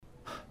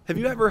Have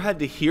you ever had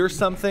to hear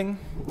something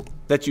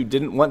that you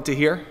didn't want to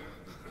hear?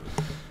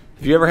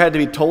 Have you ever had to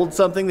be told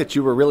something that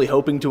you were really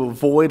hoping to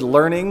avoid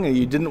learning and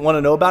you didn't want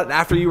to know about, and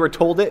after you were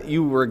told it,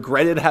 you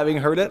regretted having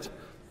heard it?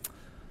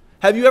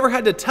 Have you ever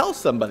had to tell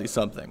somebody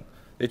something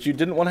that you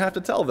didn't want to have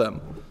to tell them?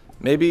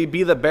 Maybe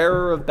be the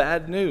bearer of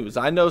bad news.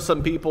 I know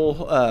some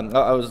people, I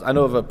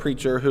know of a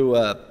preacher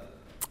who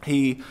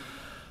he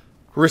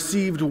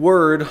received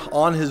word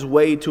on his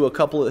way to a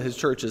couple at his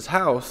church's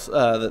house,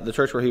 the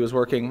church where he was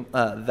working,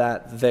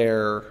 that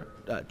their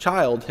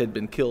child had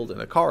been killed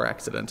in a car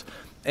accident.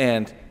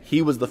 And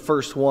he was the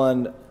first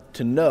one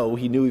to know.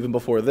 He knew even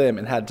before them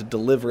and had to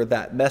deliver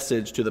that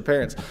message to the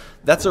parents.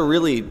 That's a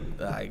really,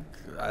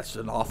 that's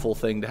an awful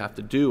thing to have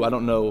to do. I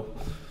don't know.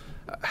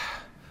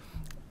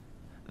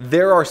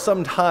 There are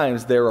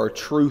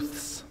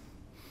truths.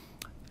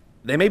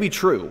 They may be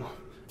true.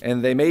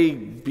 And they may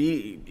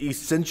be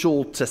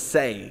essential to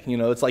say. You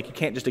know, it's like you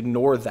can't just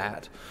ignore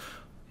that.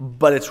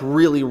 But it's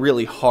really,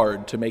 really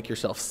hard to make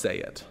yourself say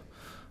it.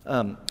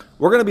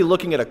 We're going to be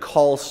looking at a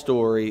call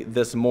story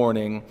this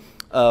morning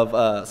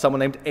of someone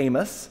named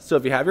Amos. So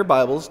if you have your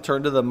Bibles,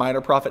 turn to the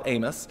minor prophet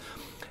Amos.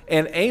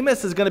 And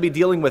Amos is going to be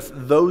dealing with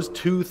those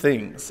two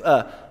things.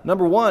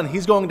 Number one,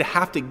 he's going to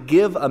have to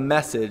give a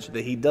message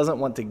that he doesn't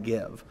want to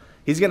give.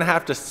 He's going to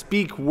have to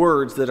speak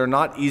words that are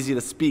not easy to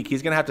speak.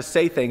 He's going to have to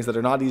say things that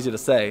are not easy to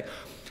say.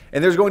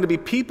 And there's going to be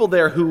people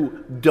there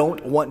who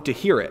don't want to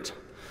hear it.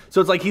 So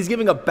it's like he's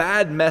giving a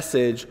bad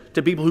message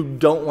to people who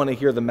don't want to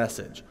hear the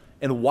message.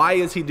 And why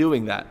is he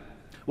doing that?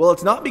 Well,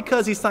 it's not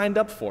because he signed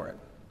up for it.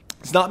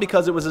 It's not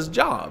because it was his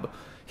job.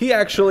 He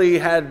actually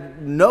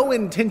had no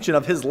intention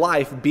of his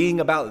life being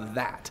about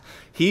that.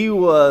 He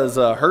was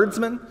a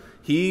herdsman.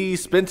 He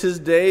spent his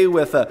day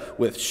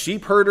with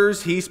sheep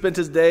herders. He spent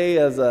his day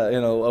as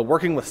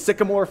working with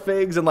sycamore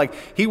figs, and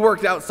he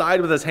worked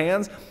outside with his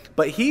hands.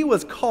 But he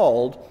was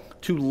called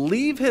to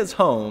leave his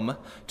home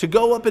to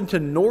go up into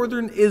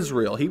northern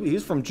Israel.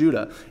 He's from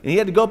Judah, and he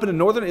had to go up into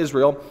northern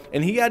Israel,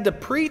 and he had to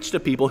preach to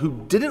people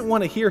who didn't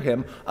want to hear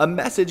him a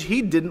message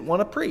he didn't want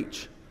to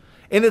preach.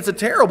 And it's a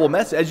terrible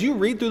message. As you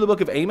read through the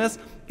book of Amos,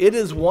 it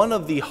is one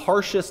of the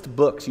harshest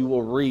books you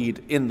will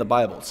read in the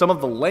Bible. Some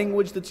of the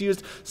language that's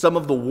used, some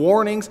of the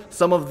warnings,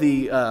 some of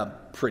the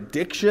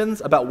predictions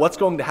about what's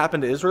going to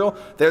happen to Israel,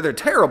 they're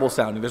terrible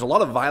sounding. There's a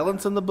lot of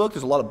violence in the book.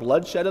 There's a lot of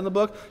bloodshed in the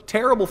book.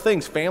 Terrible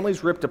things,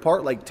 families ripped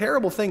apart,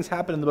 terrible things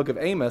happen in the book of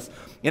Amos.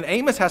 And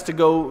Amos has to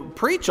go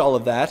preach all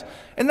of that.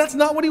 And that's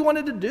not what he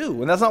wanted to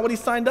do. And that's not what he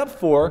signed up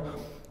for.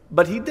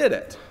 But he did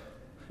it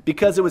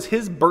because it was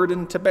his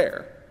burden to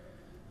bear.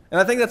 And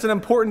I think that's an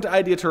important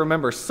idea to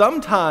remember.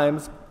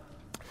 Sometimes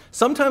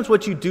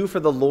what you do for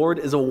the Lord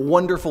is a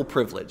wonderful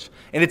privilege,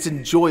 and it's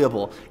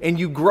enjoyable, and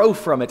you grow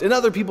from it, and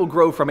other people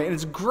grow from it, and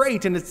it's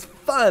great, and it's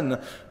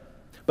fun.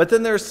 But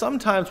then there's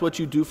sometimes what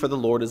you do for the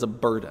Lord is a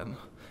burden.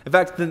 In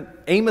fact,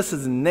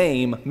 Amos's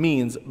name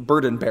means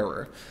burden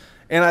bearer.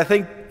 And I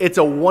think it's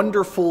a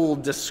wonderful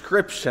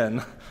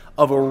description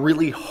of a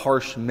really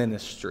harsh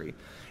ministry.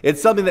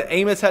 It's something that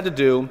Amos had to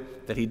do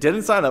that he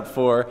didn't sign up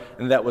for,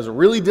 and that was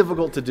really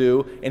difficult to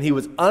do, and he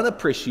was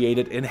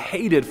unappreciated and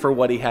hated for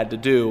what he had to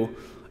do,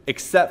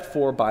 except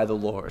for by the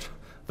Lord.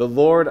 The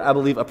Lord, I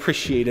believe,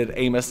 appreciated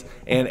Amos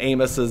and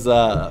Amos's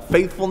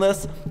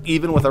faithfulness,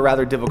 even with a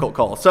rather difficult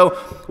call. So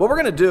what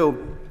we're going to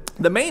do,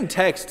 the main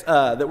text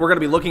that we're going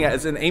to be looking at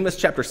is in Amos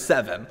chapter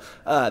 7.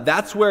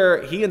 That's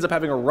where he ends up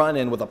having a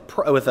run-in with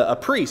a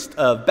priest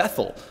of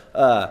Bethel.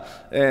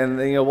 And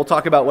we'll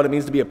talk about what it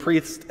means to be a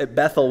priest at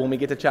Bethel when we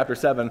get to chapter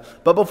 7.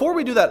 But before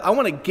we do that, I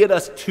want to get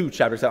us to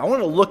chapter 7. I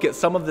want to look at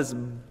some of this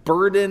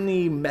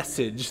burdeny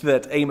message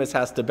that Amos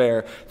has to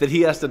bear, that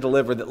he has to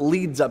deliver, that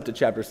leads up to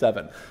chapter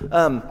 7.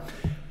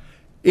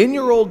 In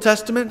your Old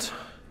Testament,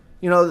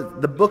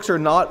 the books are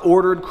not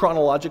ordered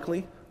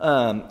chronologically.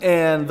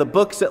 And the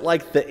books at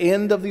the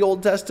end of the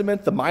Old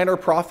Testament, the minor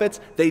prophets,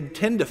 they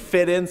tend to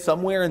fit in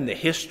somewhere in the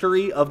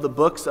history of the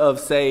books of,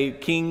 say,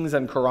 Kings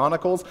and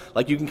Chronicles.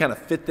 You can kind of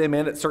fit them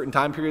in at certain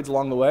time periods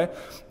along the way.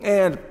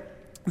 And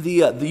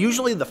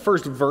usually the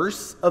first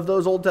verse of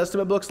those Old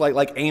Testament books,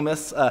 like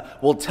Amos,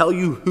 will tell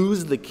you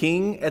who's the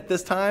king at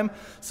this time.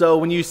 So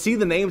when you see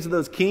the names of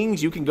those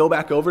kings, you can go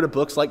back over to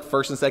books like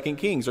 1st and 2nd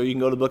Kings, or you can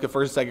go to the book of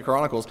 1st and 2nd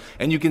Chronicles,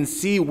 and you can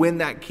see when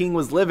that king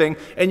was living,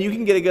 and you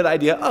can get a good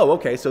idea, oh,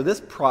 okay, so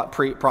this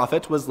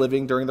prophet was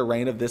living during the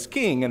reign of this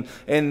king,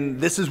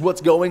 and this is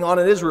what's going on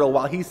in Israel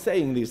while he's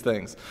saying these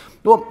things.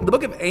 Well, the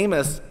book of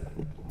Amos,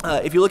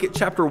 if you look at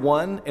chapter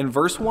 1 and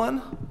verse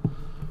 1,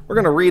 we're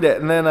going to read it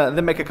and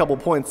then make a couple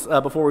points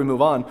before we move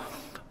on.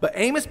 But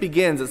Amos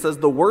begins, it says,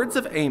 the words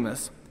of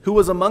Amos, who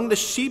was among the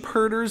sheep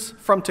herders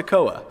from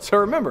Tekoa. So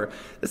remember,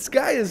 this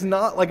guy is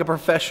not like a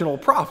professional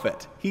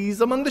prophet. He's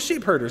among the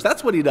sheep herders.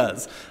 That's what he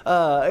does.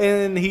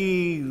 And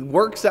he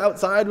works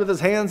outside with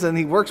his hands and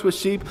he works with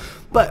sheep.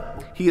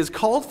 But he is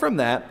called from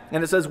that,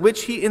 and it says,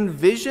 which he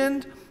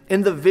envisioned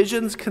in the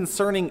visions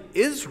concerning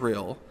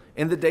Israel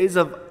in the days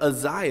of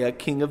Uzziah,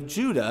 king of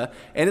Judah,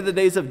 and in the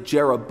days of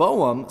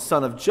Jeroboam,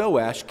 son of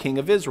Joash, king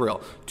of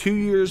Israel, 2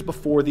 years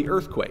before the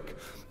earthquake.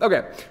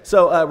 Okay,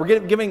 so we're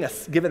given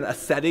a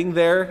setting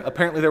there.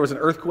 Apparently there was an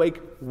earthquake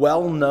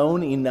well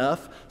known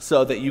enough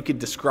so that you could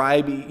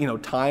describe,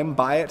 time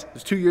by it. It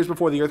was 2 years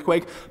before the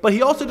earthquake, but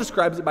he also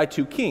describes it by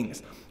two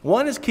kings.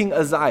 One is King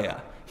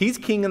Uzziah. He's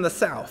king in the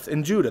south,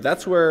 in Judah.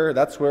 That's where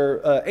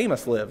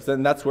Amos lives,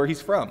 and that's where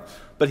he's from.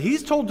 But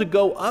he's told to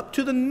go up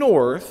to the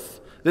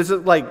north. This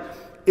is like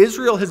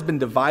Israel has been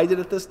divided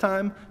at this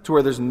time to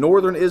where there's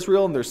northern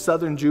Israel and there's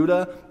southern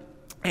Judah.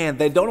 And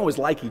they don't always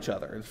like each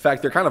other. In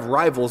fact, they're kind of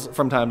rivals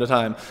from time to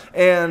time.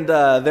 And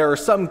there are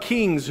some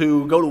kings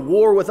who go to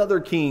war with other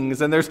kings,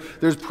 and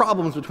there's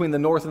problems between the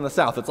north and the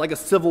south. It's like a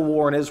civil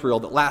war in Israel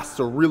that lasts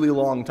a really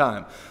long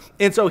time.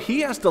 And so he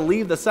has to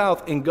leave the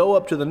south and go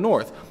up to the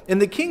north. And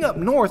the king up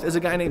north is a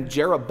guy named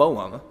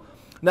Jeroboam.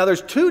 Now,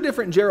 there's two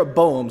different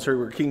Jeroboams who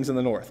were kings in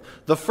the north.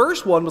 The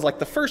first one was like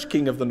the first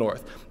king of the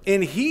north,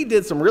 and he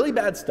did some really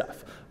bad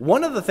stuff.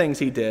 One of the things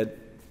he did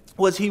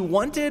was he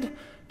wanted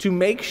to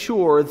make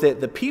sure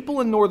that the people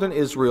in northern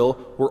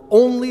Israel were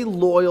only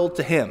loyal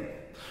to him.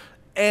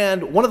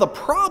 And one of the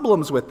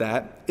problems with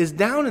that is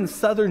down in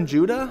southern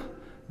Judah,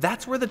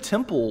 that's where the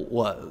temple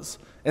was.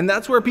 And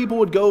that's where people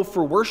would go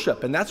for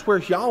worship. And that's where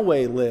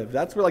Yahweh lived.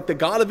 That's where the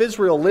God of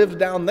Israel lived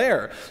down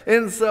there.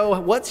 And so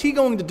what's he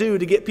going to do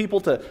to get people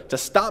to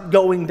stop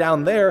going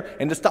down there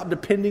and to stop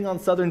depending on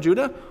southern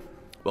Judah?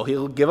 Well,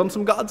 he'll give them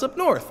some gods up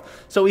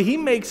north. So he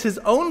makes his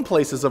own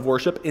places of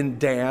worship in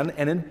Dan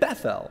and in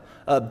Bethel.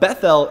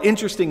 Bethel,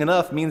 interesting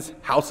enough, means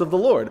house of the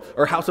Lord,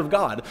 or house of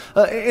God.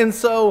 And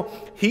so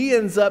he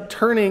ends up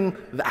turning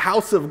the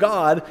house of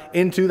God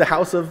into the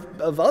house of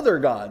other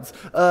gods.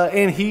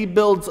 And he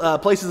builds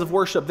places of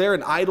worship there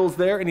and idols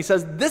there. And he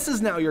says, this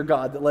is now your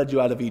God that led you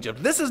out of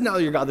Egypt. This is now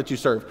your God that you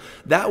serve.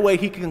 That way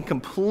he can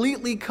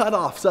completely cut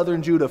off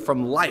southern Judah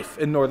from life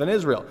in northern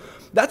Israel.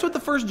 That's what the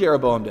first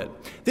Jeroboam did.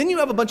 Then you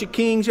have a bunch of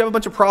kings, you have a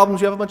bunch of problems,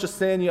 you have a bunch of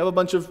sin, you have a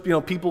bunch of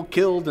people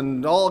killed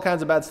and all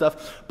kinds of bad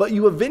stuff. But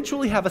you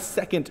eventually have a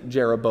second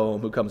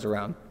Jeroboam who comes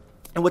around.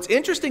 And what's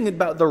interesting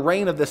about the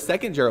reign of this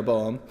second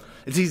Jeroboam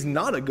is he's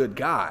not a good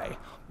guy,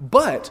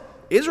 but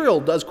Israel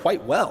does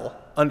quite well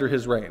under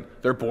his reign.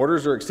 Their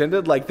borders are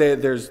extended,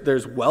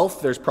 there's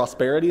wealth, there's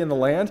prosperity in the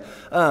land.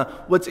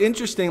 What's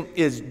interesting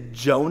is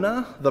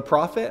Jonah, the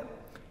prophet.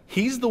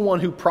 He's the one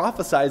who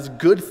prophesies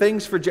good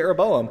things for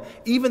Jeroboam,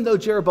 even though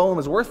Jeroboam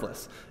is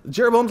worthless.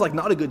 Jeroboam's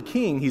not a good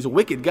king. He's a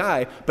wicked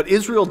guy, but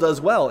Israel does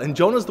well. And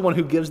Jonah's the one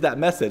who gives that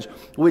message,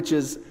 which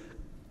is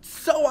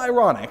so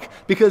ironic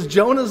because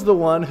Jonah's the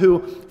one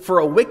who, for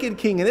a wicked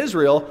king in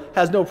Israel,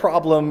 has no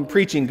problem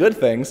preaching good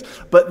things.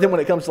 But then when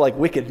it comes to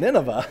wicked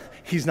Nineveh,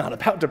 he's not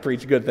about to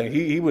preach good things.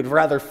 He would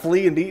rather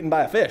flee and be eaten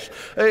by a fish.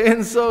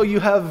 And so you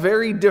have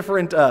very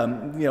different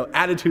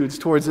attitudes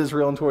towards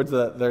Israel and towards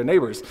their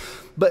neighbors.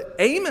 But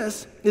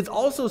Amos is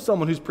also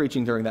someone who's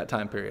preaching during that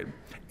time period.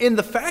 And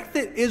the fact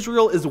that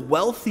Israel is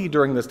wealthy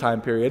during this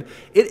time period,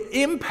 it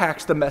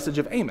impacts the message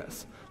of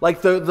Amos.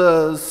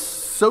 The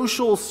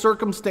social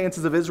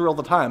circumstances of Israel at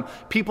the time,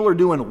 people are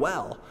doing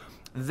well.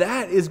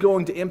 That is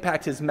going to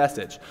impact his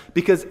message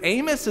because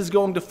Amos is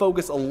going to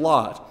focus a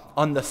lot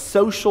on the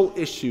social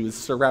issues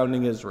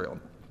surrounding Israel.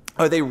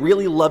 Are they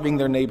really loving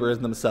their neighbors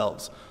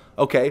themselves?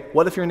 Okay,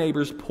 what if your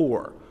neighbor's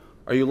poor?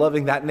 Are you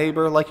loving that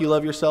neighbor like you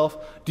love yourself?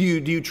 Do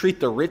you treat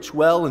the rich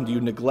well and do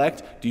you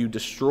neglect? Do you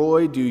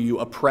destroy? Do you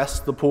oppress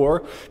the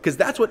poor? Because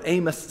that's what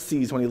Amos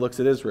sees when he looks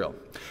at Israel.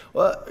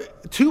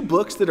 Two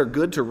books that are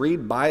good to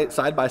read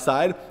side by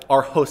side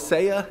are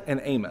Hosea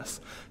and Amos,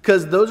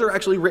 because those are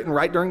actually written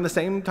right during the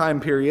same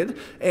time period.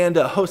 And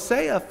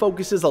Hosea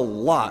focuses a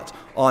lot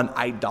on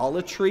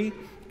idolatry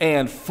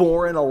and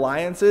foreign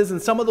alliances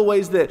and some of the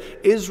ways that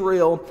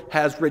Israel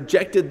has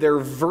rejected their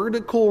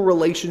vertical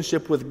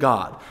relationship with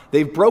God.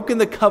 They've broken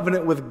the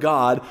covenant with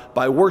God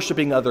by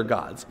worshiping other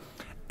gods.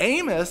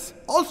 Amos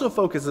also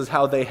focuses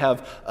how they have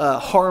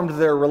harmed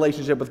their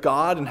relationship with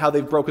God and how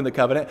they've broken the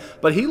covenant,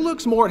 but he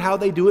looks more at how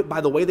they do it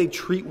by the way they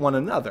treat one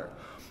another.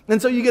 And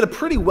so you get a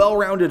pretty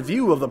well-rounded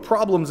view of the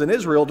problems in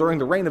Israel during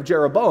the reign of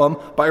Jeroboam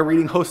by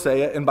reading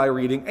Hosea and by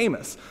reading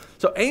Amos.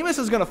 So Amos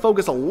is going to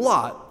focus a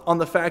lot on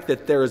the fact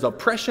that there is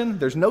oppression,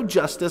 there's no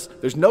justice,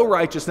 there's no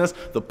righteousness,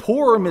 the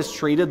poor are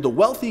mistreated, the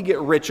wealthy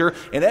get richer,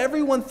 and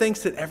everyone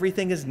thinks that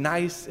everything is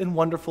nice and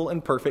wonderful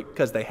and perfect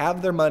because they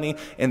have their money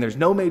and there's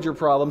no major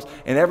problems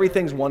and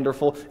everything's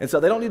wonderful. And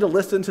so they don't need to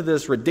listen to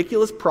this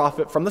ridiculous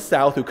prophet from the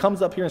south who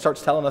comes up here and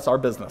starts telling us our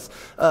business.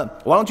 Why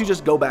don't you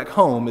just go back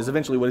home is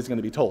eventually what he's going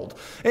to be told.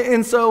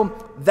 And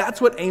so that's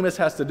what Amos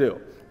has to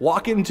do.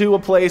 Walk into a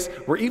place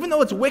where even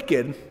though it's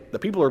wicked, the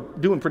people are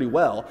doing pretty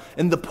well,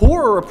 and the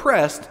poor are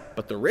oppressed,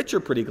 but the rich are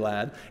pretty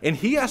glad, and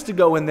he has to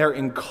go in there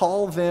and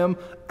call them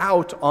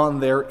out on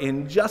their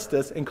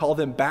injustice and call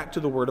them back to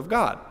the Word of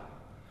God.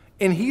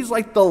 And he's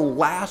like the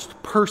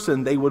last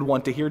person they would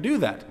want to hear do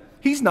that.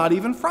 He's not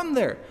even from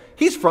there.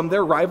 He's from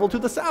their rival to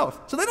the south,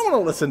 so they don't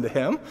want to listen to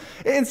him.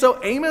 And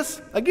so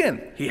Amos,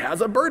 again, he has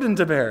a burden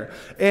to bear,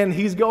 and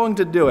he's going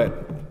to do it.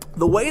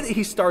 The way that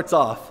he starts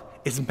off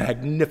is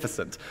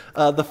magnificent.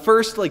 The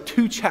first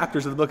 2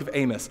 chapters of the book of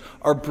Amos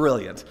are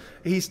brilliant.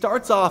 He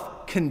starts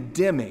off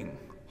condemning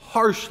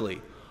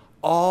harshly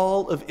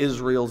all of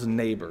Israel's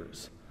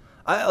neighbors.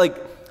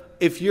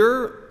 If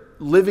you're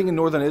living in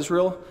northern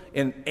Israel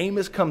and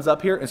Amos comes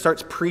up here and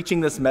starts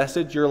preaching this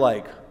message, you're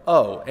like,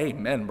 oh,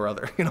 amen,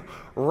 brother.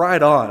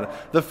 Right on.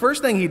 The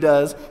first thing he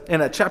does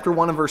in chapter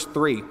 1 and verse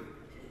 3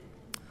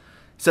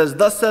 says,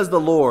 thus says the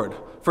Lord,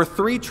 for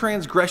 3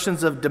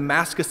 transgressions of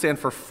Damascus and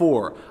for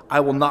 4, I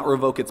will not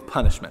revoke its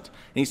punishment.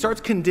 And he starts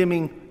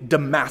condemning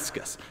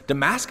Damascus.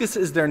 Damascus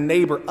is their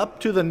neighbor up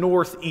to the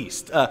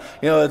northeast.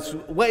 It's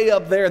way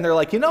up there, and they're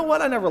like, you know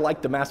what? I never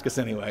liked Damascus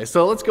anyway,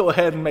 so let's go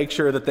ahead and make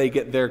sure that they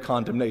get their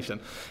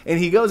condemnation. And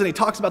he goes and he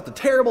talks about the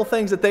terrible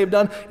things that they've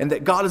done and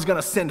that God is going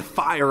to send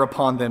fire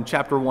upon them,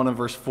 chapter 1 and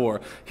verse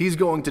 4. He's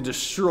going to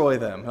destroy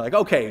them. Like,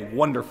 okay,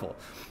 wonderful.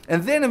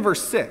 And then in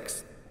verse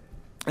 6,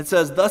 it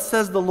says, thus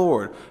says the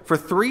Lord, for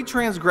 3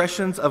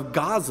 transgressions of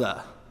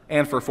Gaza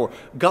and for 4.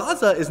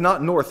 Gaza is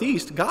not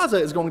northeast. Gaza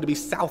is going to be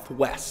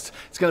southwest.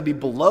 It's going to be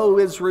below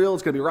Israel.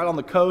 It's going to be right on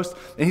the coast.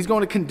 And he's going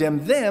to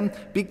condemn them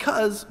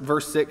because,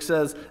 verse 6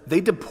 says,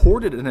 they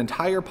deported an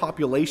entire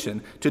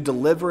population to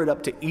deliver it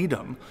up to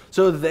Edom.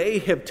 So they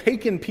have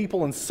taken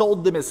people and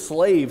sold them as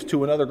slaves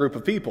to another group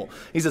of people.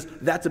 He says,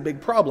 that's a big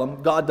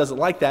problem. God doesn't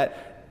like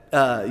that.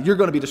 You're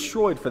going to be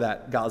destroyed for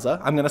that, Gaza.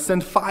 I'm going to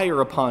send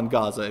fire upon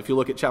Gaza, if you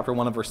look at chapter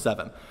 1 and verse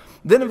 7.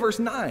 Then in verse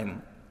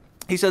 9,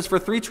 he says, for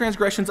 3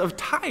 transgressions of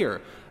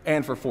Tyre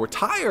and for 4.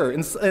 Tyre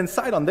and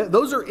Sidon,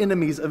 those are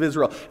enemies of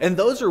Israel. And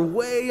those are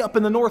way up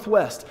in the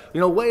northwest,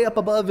 way up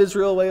above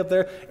Israel, way up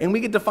there. And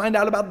we get to find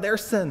out about their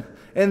sin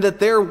and that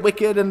they're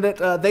wicked and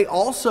that they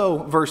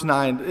also, verse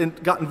 9,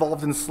 got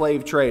involved in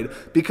slave trade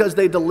because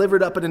they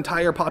delivered up an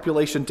entire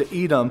population to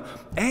Edom,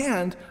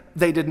 and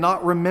they did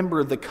not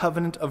remember the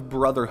covenant of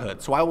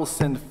brotherhood. So I will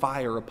send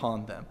fire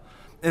upon them.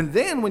 And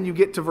then when you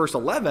get to verse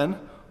 11,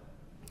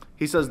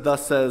 he says,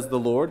 thus says the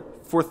Lord,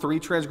 for 3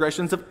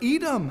 transgressions of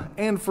Edom,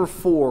 and for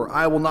 4,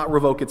 I will not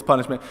revoke its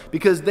punishment,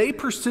 because they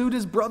pursued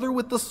his brother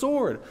with the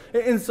sword.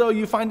 And so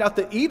you find out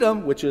that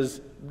Edom, which is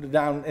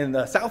down in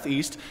the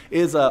southeast,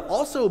 is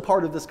also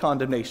part of this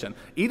condemnation.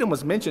 Edom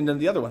was mentioned in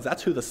the other ones.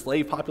 That's who the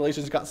slave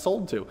populations got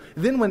sold to.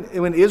 Then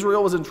when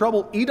Israel was in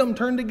trouble, Edom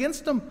turned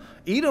against them.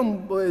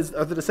 Edom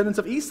are the descendants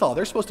of Esau.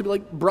 They're supposed to be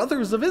like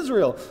brothers of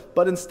Israel,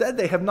 but instead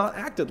they have not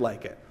acted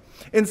like it.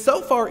 And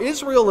so far,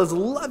 Israel is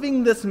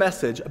loving this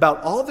message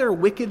about all their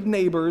wicked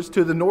neighbors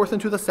to the north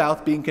and to the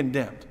south being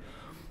condemned.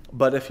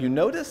 But if you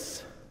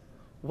notice,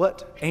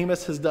 what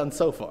Amos has done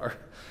so far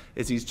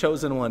is he's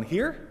chosen one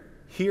here,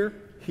 here,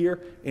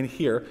 here, and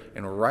here,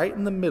 and right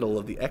in the middle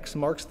of the X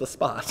marks the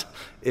spot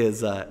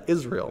is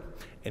Israel,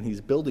 and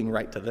he's building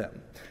right to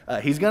them.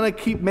 He's going to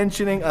keep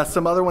mentioning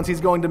some other ones he's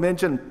going to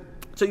mention.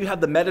 So you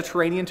have the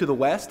Mediterranean to the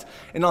west,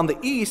 and on the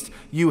east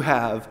you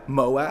have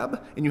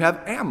Moab, and you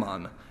have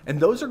Ammon. And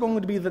those are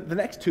going to be the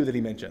next 2 that he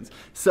mentions.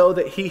 So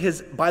that he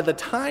has, by the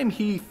time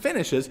he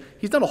finishes,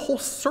 he's done a whole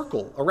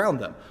circle around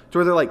them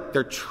to where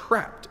they're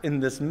trapped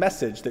in this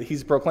message that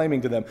he's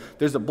proclaiming to them.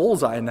 There's a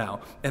bullseye now,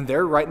 and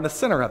they're right in the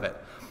center of it.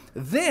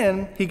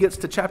 Then he gets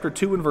to chapter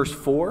 2 and verse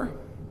 4,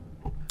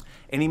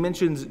 and he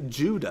mentions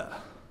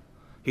Judah.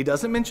 He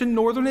doesn't mention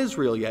northern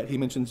Israel yet. He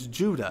mentions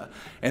Judah.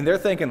 And they're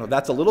thinking, well,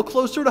 that's a little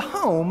closer to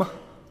home,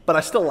 but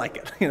I still like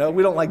it.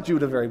 We don't like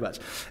Judah very much.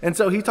 And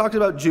so he talks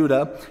about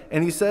Judah,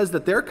 and he says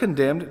that they're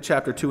condemned,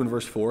 chapter 2 and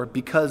verse 4,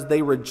 because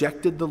they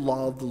rejected the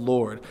law of the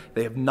Lord.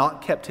 They have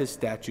not kept his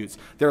statutes.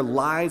 Their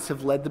lies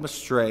have led them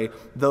astray,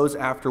 those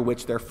after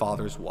which their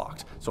fathers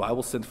walked. So I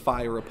will send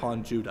fire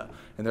upon Judah.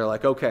 And they're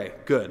like, okay,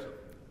 good.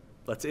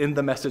 Let's end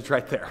the message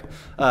right there.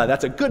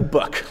 That's a good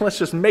book. Let's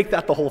just make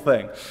that the whole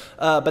thing.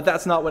 But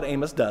that's not what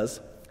Amos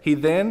does. He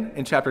then,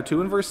 in chapter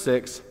 2 and verse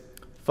 6,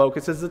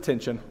 focuses his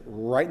attention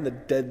right in the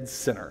dead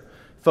center.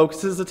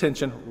 Focuses his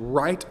attention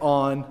right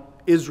on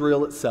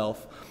Israel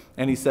itself.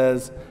 And he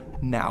says,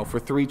 now for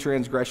 3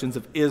 transgressions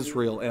of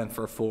Israel and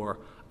for 4,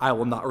 I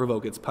will not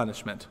revoke its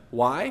punishment.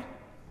 Why?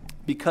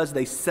 Because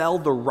they sell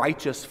the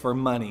righteous for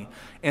money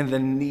and the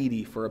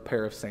needy for a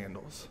pair of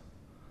sandals.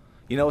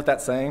 You know what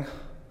that's saying?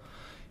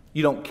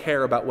 You don't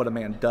care about what a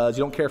man does.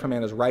 You don't care if a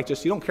man is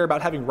righteous. You don't care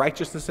about having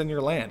righteousness in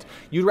your land.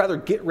 You'd rather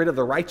get rid of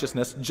the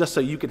righteousness just so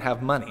you can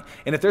have money.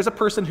 And if there's a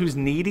person who's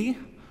needy,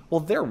 well,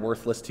 they're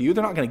worthless to you.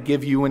 They're not going to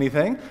give you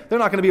anything. They're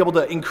not going to be able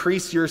to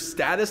increase your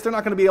status. They're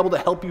not going to be able to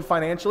help you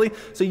financially.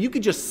 So you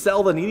could just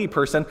sell the needy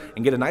person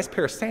and get a nice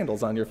pair of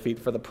sandals on your feet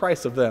for the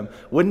price of them.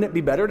 Wouldn't it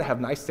be better to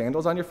have nice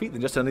sandals on your feet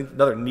than just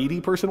another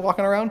needy person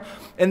walking around?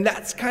 And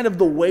that's kind of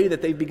the way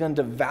that they've begun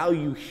to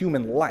value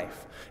human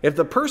life. If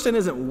the person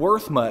isn't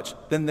worth much,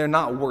 then they're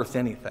not worth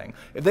anything.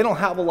 If they don't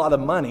have a lot of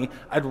money,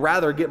 I'd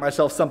rather get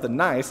myself something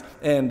nice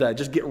and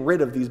just get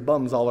rid of these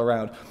bums all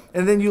around.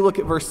 And then you look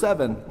at verse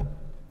 7.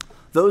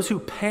 Those who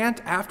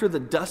pant after the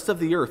dust of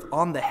the earth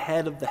on the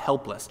head of the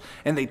helpless,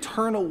 and they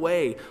turn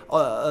away,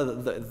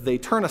 they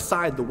turn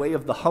aside the way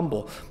of the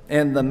humble,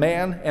 and the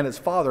man and his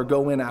father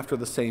go in after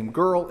the same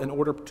girl in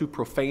order to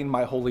profane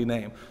my holy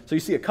name. So you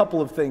see a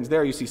couple of things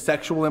there. You see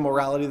sexual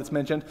immorality that's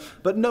mentioned,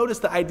 but notice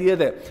the idea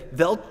that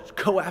they'll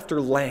go after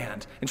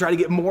land and try to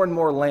get more and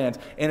more land,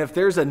 and if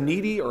there's a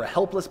needy or a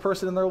helpless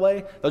person in their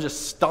way, they'll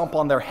just stomp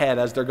on their head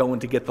as they're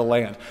going to get the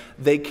land.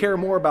 They care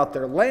more about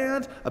their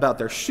land, about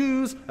their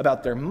shoes,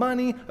 about their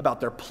money, about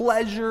their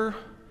pleasure,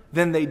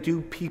 than they do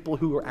people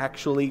who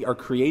are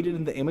created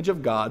in the image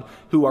of God,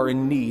 who are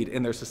in need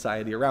in their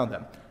society around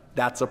them.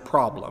 That's a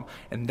problem.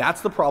 And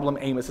that's the problem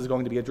Amos is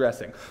going to be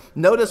addressing.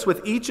 Notice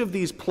with each of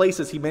these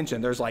places he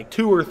mentioned, there's like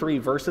 2 or 3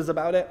 verses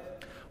about it.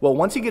 Well,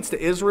 once he gets to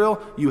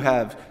Israel, you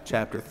have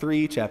chapter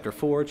 3, chapter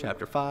 4,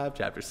 chapter 5,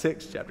 chapter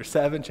 6, chapter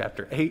 7,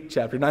 chapter 8,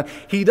 chapter 9.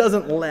 He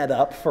doesn't let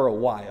up for a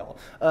while.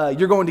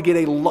 You're going to get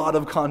a lot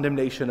of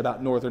condemnation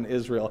about northern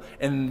Israel,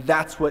 and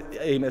that's what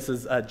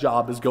Amos's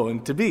job is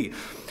going to be.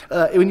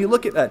 When you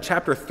look at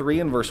chapter 3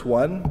 and verse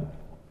 1,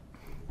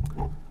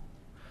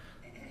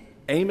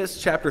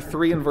 Amos chapter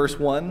 3 and verse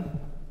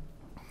 1,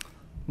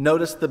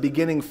 notice the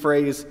beginning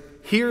phrase,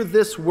 "Hear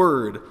this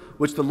word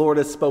which the Lord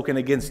has spoken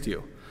against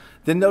you."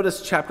 Then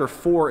notice chapter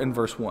 4 and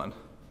verse 1.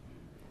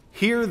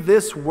 "Hear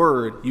this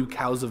word, you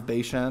cows of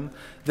Bashan."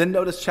 Then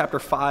notice chapter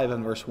 5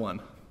 and verse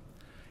 1.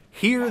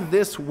 "Hear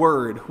this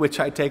word, which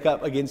I take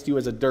up against you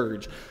as a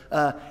dirge."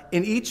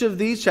 In each of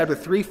these, chapter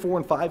 3, 4,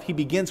 and 5, he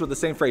begins with the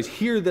same phrase,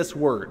 "Hear this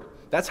word."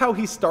 That's how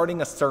he's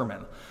starting a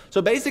sermon.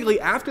 So basically,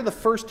 after the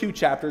first 2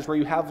 chapters, where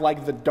you have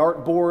like the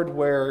dartboard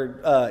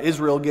where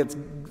Israel gets,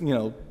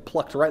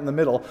 plucked right in the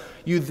middle,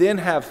 you then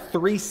have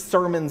 3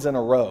 sermons in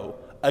a row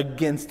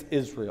against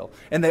Israel.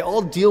 And they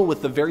all deal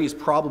with the various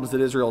problems that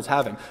Israel is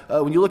having.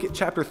 When you look at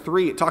chapter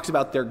 3, it talks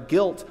about their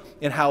guilt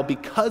and how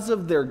because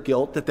of their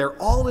guilt that they're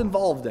all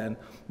involved in,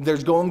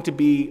 there's going to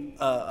be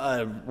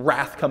a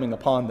wrath coming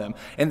upon them.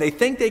 And they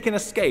think they can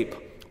escape,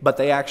 but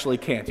they actually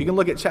can't. You can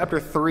look at chapter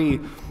 3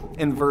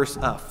 in verse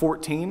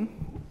 14.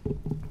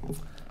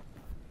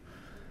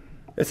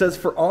 It says,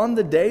 "For on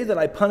the day that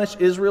I punish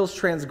Israel's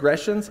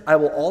transgressions, I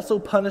will also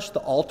punish the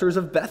altars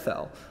of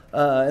Bethel,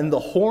 and the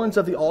horns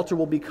of the altar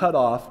will be cut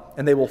off,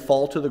 and they will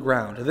fall to the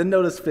ground." And then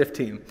notice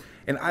 15,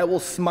 "And I will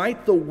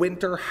smite the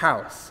winter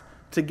house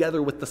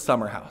together with the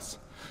summer house."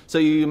 So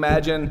you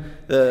imagine,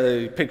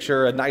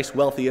 picture a nice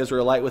wealthy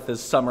Israelite with his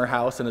summer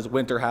house and his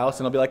winter house,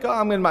 and he'll be like, "Oh,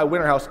 I'm in my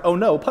winter house. Oh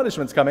no,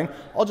 punishment's coming.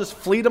 I'll just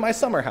flee to my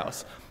summer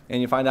house."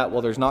 And you find out,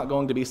 well, there's not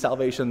going to be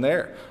salvation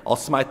there. "I'll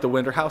smite the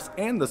winter house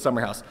and the summer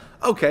house."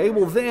 Okay,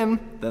 well then,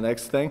 the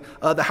next thing,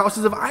 "the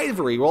houses of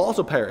ivory will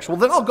also perish." Well,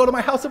 then I'll go to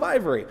my house of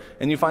ivory.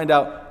 And you find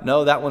out,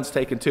 no, that one's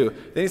taken too.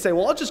 Then you say,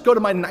 well, I'll just go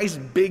to my nice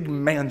big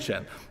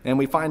mansion. And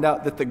we find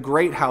out that the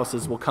great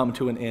houses will come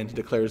to an end,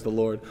 declares the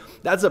Lord.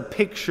 That's a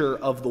picture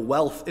of the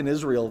wealth in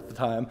Israel at the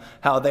time,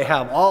 how they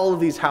have all of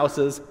these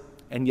houses,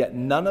 and yet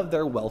none of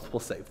their wealth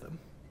will save them.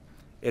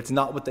 It's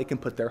not what they can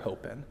put their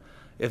hope in.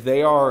 If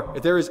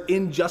there is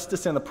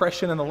injustice and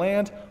oppression in the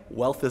land,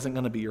 wealth isn't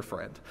going to be your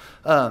friend.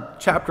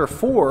 Chapter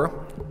 4,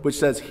 which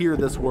says, "Hear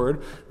this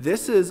word,"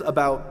 this is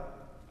about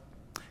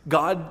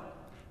God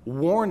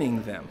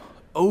warning them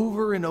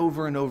over and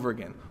over and over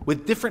again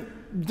with different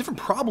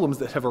problems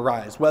that have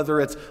arisen, whether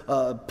it's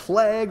a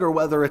plague or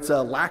whether it's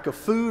a lack of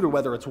food or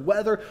whether it's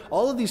weather,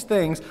 all of these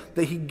things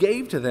that he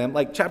gave to them,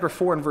 like chapter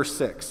 4 and verse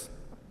 6.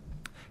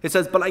 It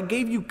says, "But I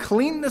gave you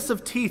cleanness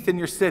of teeth in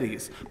your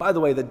cities." By the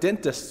way, the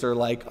dentists are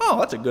like, oh,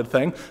 that's a good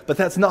thing, but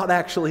that's not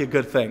actually a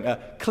good thing.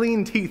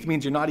 Clean teeth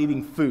means you're not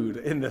eating food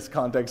in this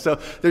context. So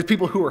there's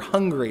people who are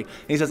hungry.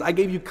 And he says, "I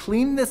gave you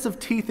cleanness of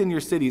teeth in your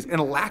cities and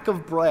lack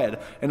of bread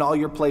in all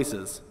your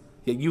places,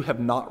 yet you have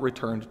not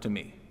returned to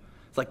me."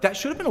 It's like, that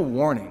should have been a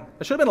warning.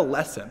 That should have been a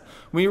lesson.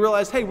 When you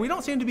realize, hey, we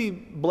don't seem to be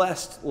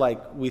blessed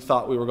like we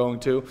thought we were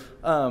going to,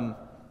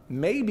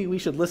 maybe we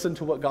should listen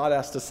to what God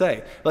has to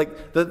say.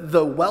 Like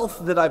the wealth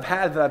that I've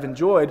had, that I've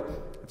enjoyed,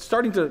 it's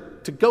starting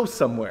to go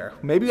somewhere.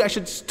 Maybe I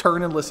should just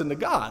turn and listen to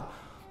God.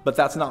 But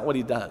that's not what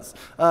he does.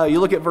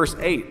 You look at verse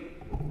 8.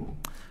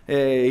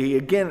 He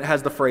again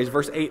has the phrase,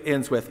 verse 8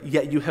 ends with,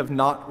 "Yet you have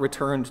not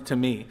returned to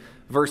me."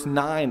 Verse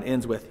 9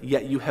 ends with,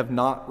 "Yet you have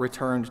not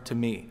returned to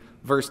me."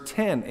 Verse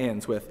 10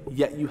 ends with,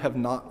 "Yet you have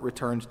not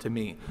returned to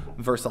me."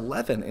 Verse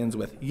 11 ends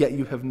with, "Yet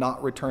you have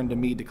not returned to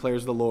me,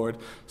 declares the Lord."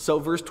 So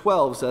verse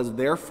 12 says,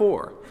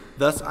 "Therefore,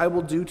 thus I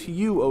will do to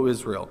you, O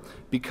Israel,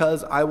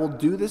 because I will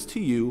do this to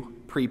you,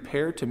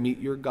 prepare to meet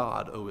your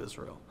God, O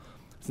Israel."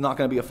 It's not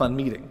going to be a fun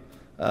meeting.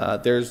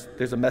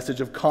 There's a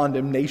message of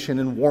condemnation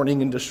and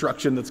warning and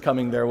destruction that's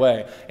coming their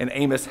way, and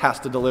Amos has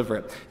to deliver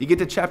it. You get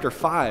to chapter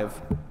 5,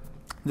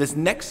 this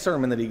next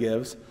sermon that he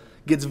gives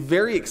gets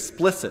very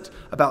explicit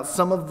about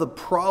some of the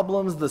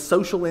problems, the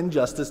social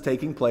injustice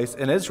taking place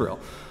in Israel.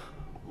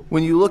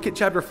 When you look at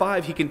chapter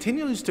 5, he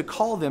continues to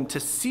call them to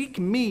seek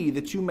me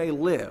that you may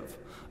live.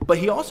 But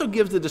he also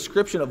gives the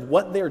description of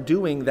what they're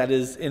doing that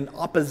is in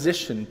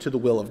opposition to the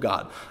will of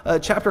God.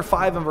 Chapter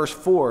 5 and verse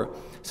 4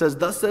 says,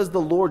 "Thus says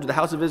the Lord to the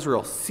house of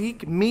Israel,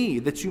 seek me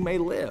that you may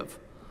live."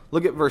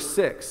 Look at verse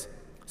 6.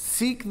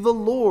 "Seek the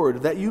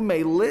Lord that you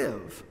may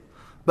live."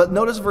 But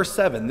notice verse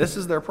 7. This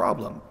is their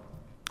problem.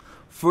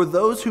 "For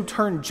those who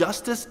turn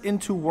justice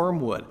into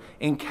wormwood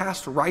and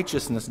cast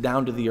righteousness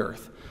down to the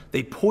earth."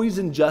 They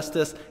poison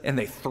justice and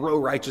they throw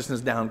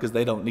righteousness down because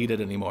they don't need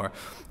it anymore.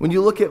 When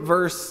you look at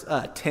verse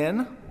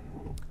 10,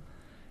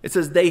 it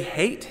says, "They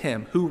hate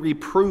him who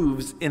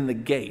reproves in the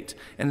gate,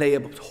 and they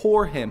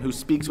abhor him who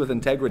speaks with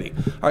integrity."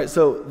 All right,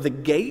 so the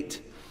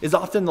gate is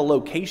often the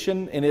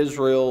location in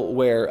Israel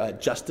where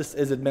justice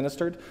is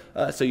administered.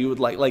 So you would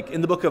like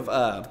in the book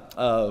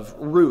of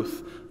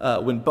Ruth,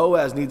 when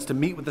Boaz needs to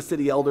meet with the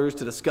city elders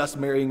to discuss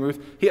marrying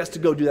Ruth, he has to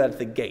go do that at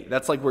the gate.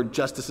 That's like where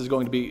justice is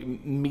going to be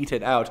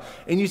meted out.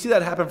 And you see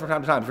that happen from time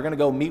to time. If you're going to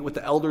go meet with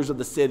the elders of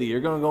the city, you're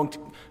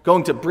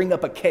going to bring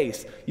up a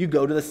case, you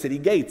go to the city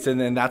gates,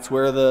 and then that's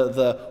where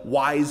the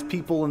wise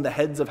people and the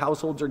heads of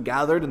households are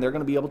gathered, and they're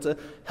going to be able to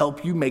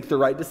help you make the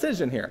right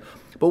decision here.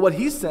 But what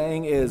he's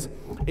saying is,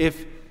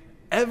 if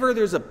ever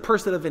there's a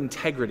person of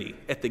integrity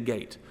at the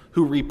gate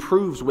who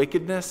reproves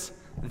wickedness,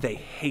 they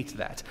hate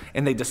that,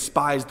 and they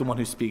despise the one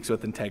who speaks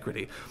with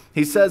integrity.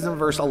 He says in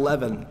verse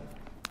 11,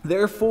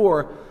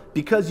 "Therefore,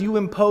 because you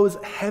impose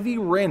heavy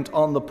rent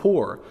on the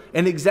poor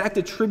and exact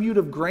a tribute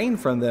of grain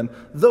from them,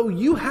 though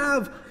you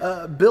have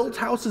built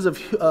houses of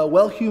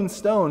well-hewn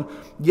stone,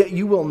 yet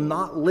you will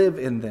not live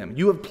in them.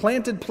 You have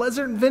planted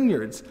pleasant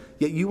vineyards,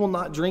 yet you will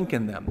not drink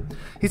in them."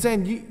 He's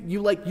saying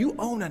you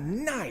own a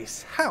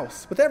nice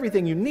house with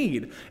everything you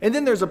need, and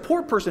then there's a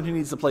poor person who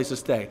needs a place to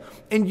stay,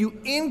 and you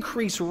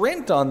increase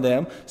rent on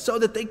them so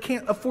that they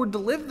can't afford to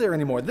live there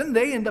anymore. Then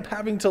they end up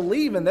having to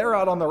leave, and they're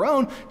out on their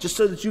own just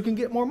so that you can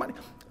get more money.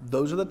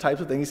 Those are the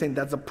types of things he's saying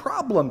that's a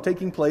problem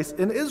taking place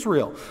in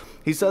Israel.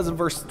 He says in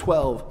verse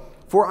 12,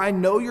 "For I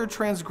know your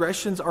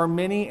transgressions are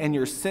many and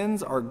your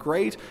sins are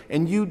great,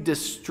 and you who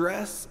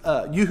distress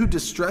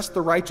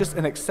the righteous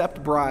and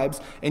accept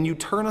bribes, and you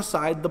turn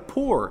aside the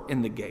poor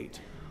in the gate."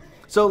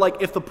 So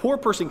like if the poor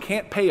person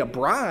can't pay a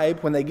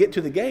bribe when they get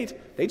to the gate,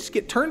 they just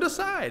get turned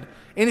aside.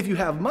 And if you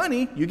have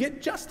money, you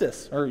get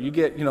justice, or you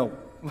get,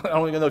 I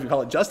don't even know if you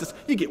call it justice.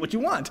 You get what you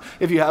want.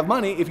 If you have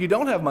money, if you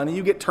don't have money,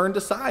 you get turned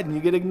aside and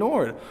you get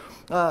ignored.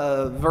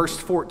 Verse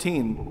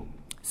 14,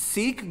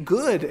 "Seek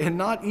good and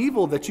not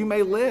evil, that you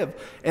may live,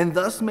 and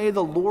thus may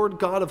the Lord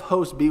God of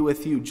hosts be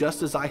with you,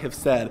 just as I have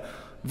said."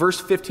 Verse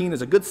 15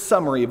 is a good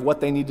summary of what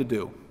they need to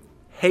do.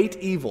 Hate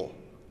evil,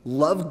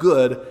 love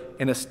good,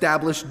 and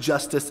establish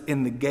justice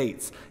in the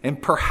gates.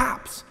 And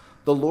perhaps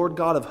the Lord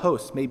God of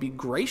hosts may be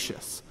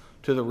gracious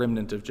to the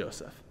remnant of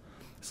Joseph.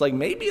 It's like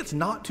maybe it's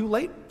not too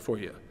late for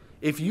you.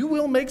 If you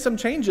will make some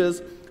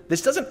changes,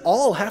 this doesn't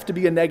all have to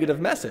be a negative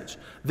message.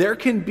 There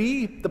can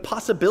be the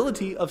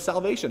possibility of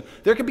salvation.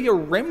 There can be a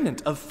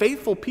remnant of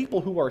faithful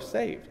people who are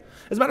saved.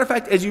 As a matter of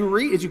fact, as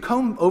you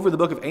come over the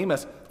book of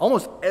Amos,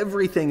 almost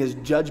everything is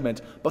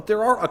judgment, but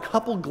there are a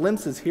couple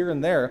glimpses here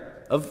and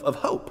there of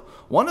hope.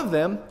 One of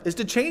them is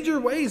to change your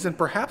ways and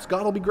perhaps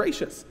God will be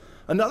gracious.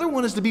 Another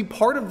one is to be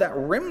part of that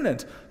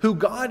remnant who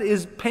God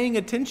is paying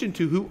attention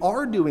to, who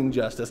are doing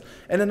justice.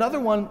 And another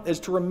one is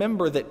to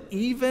remember that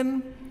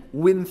even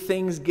when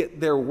things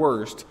get their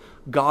worst,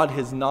 God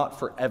has not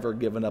forever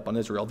given up on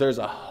Israel. There's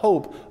a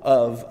hope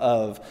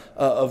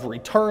of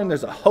return.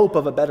 There's a hope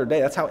of a better day.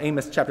 That's how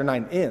Amos chapter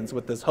 9 ends,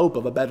 with this hope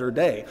of a better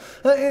day.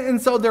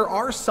 And so there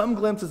are some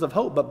glimpses of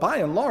hope, but by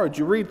and large,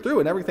 you read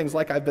through and everything's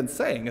like I've been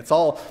saying. It's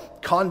all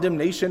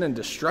condemnation and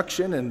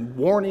destruction and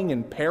warning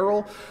and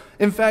peril.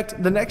 In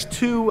fact, the next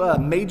two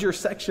major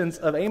sections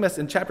of Amos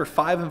in chapter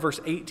 5 and verse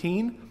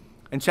 18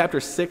 and chapter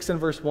 6 and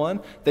verse 1,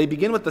 they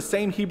begin with the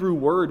same Hebrew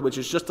word, which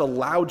is just a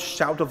loud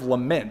shout of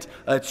lament.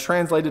 It's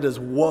translated as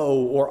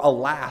woe or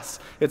alas.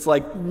 It's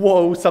like,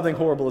 whoa, something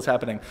horrible is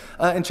happening.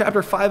 In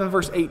chapter 5 and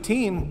verse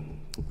 18,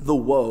 the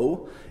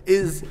woe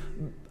is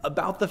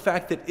about the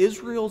fact that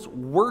Israel's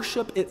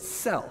worship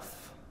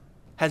itself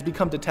has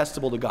become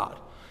detestable to God.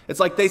 It's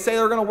like they say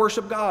they're going to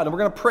worship God, and we're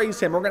going to praise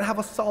him, we're going to have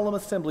a solemn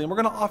assembly, and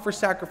we're going to offer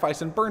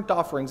sacrifice and burnt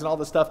offerings and all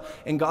this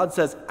stuff. And God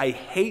says, I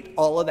hate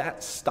all of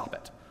that. Stop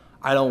it.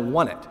 I don't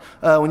want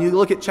it. When you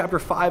look at chapter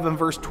 5 and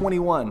verse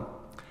 21,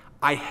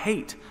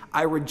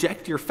 I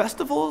reject your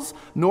festivals,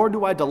 nor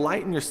do I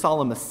delight in your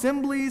solemn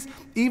assemblies.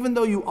 Even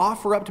though you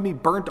offer up to me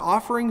burnt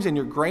offerings and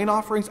your grain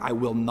offerings, I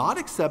will not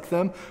accept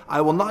them.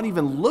 I will not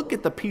even look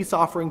at the peace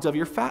offerings of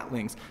your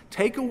fatlings.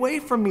 Take away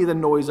from me the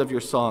noise of your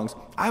songs.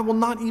 I will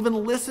not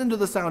even listen to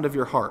the sound of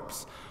your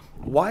harps.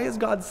 Why is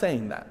God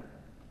saying that?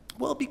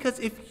 Well, because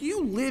if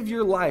you live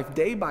your life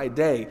day by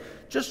day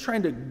just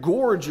trying to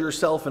gorge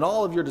yourself and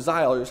all of your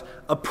desires,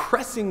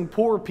 oppressing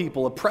poor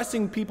people,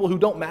 oppressing people who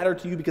don't matter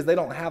to you because they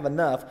don't have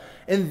enough,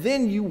 and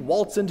then you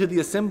waltz into the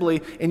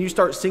assembly and you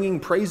start singing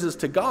praises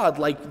to God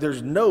like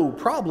there's no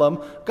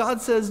problem,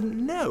 God says,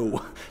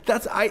 no,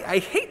 I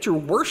hate your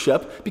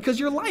worship because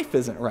your life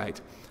isn't right.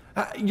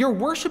 Your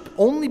worship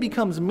only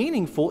becomes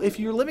meaningful if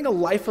you're living a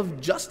life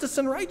of justice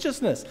and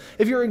righteousness.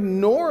 If you're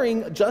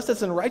ignoring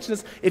justice and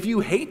righteousness, if you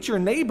hate your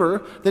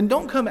neighbor, then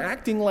don't come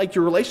acting like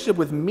your relationship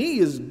with me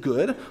is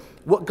good.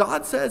 What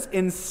God says,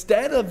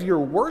 instead of your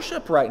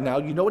worship right now,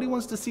 you know what he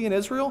wants to see in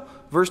Israel?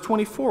 Verse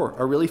 24,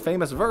 a really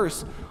famous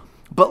verse.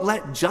 But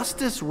let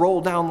justice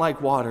roll down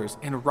like waters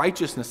and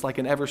righteousness like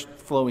an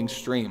ever-flowing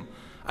stream.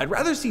 I'd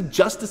rather see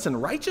justice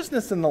and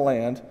righteousness in the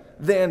land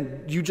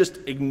than you just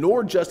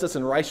ignore justice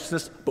and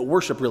righteousness, but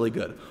worship really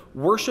good.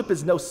 Worship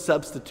is no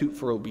substitute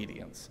for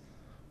obedience.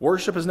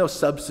 Worship is no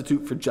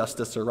substitute for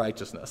justice or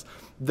righteousness.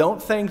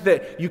 Don't think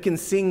that you can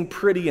sing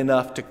pretty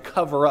enough to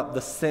cover up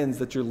the sins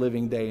that you're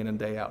living day in and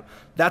day out.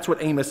 That's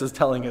what Amos is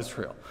telling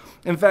Israel.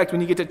 In fact,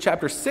 when you get to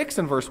chapter 6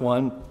 and verse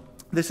 1,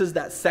 this is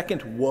that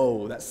second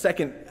woe, that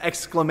second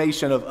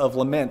exclamation of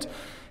lament.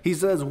 He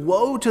says,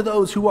 woe to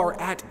those who are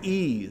at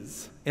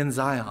ease in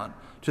Zion,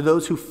 to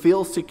those who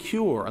feel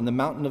secure on the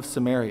mountain of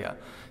Samaria.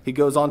 He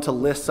goes on to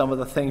list some of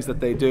the things that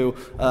they do.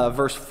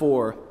 Verse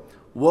 4,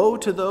 woe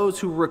to those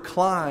who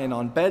recline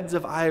on beds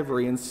of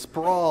ivory and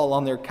sprawl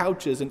on their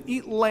couches and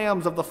eat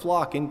lambs of the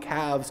flock and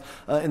calves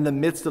in the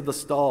midst of the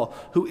stall,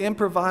 who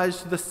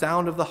improvise to the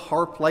sound of the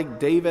harp like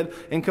David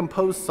and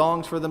compose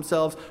songs for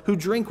themselves, who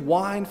drink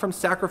wine from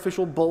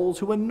sacrificial bowls,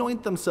 who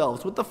anoint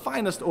themselves with the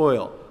finest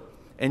oil.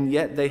 And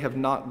yet they have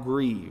not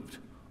grieved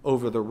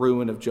over the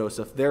ruin of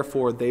Joseph.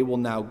 Therefore, they will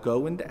now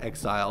go into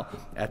exile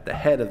at the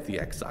head of the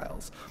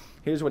exiles.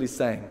 Here's what he's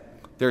saying.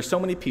 There are so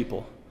many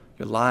people.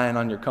 You're lying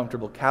on your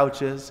comfortable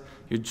couches.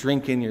 You're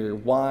drinking your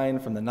wine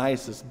from the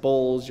nicest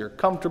bowls. You're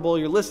comfortable.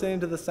 You're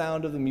listening to the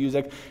sound of the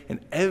music. And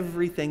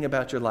everything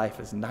about your life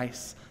is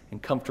nice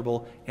and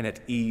comfortable and at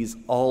ease.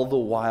 All the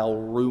while,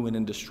 ruin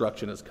and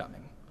destruction is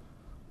coming.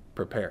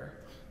 Prepare.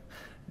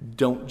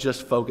 Don't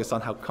just focus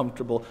on how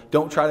comfortable.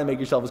 Don't try to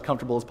make yourself as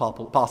comfortable as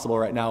possible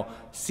right now.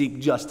 Seek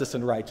justice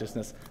and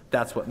righteousness.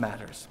 That's what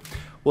matters.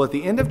 Well, at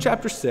the end of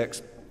chapter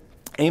 6,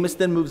 Amos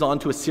then moves on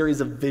to a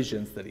series of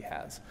visions that he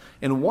has.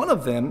 And one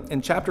of them,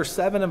 in chapter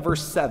 7 and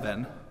verse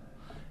 7,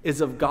 is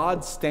of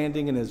God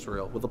standing in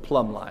Israel with a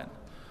plumb line.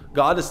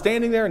 God is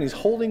standing there and he's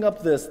holding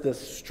up this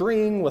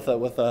string with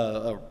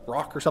a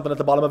rock or something at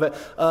the bottom of it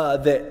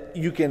that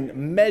you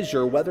can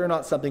measure whether or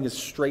not something is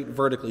straight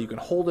vertically. You can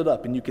hold it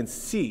up and you can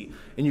see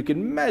and you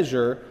can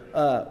measure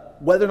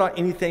whether or not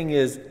anything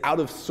is out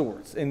of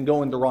sorts and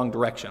going the wrong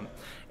direction.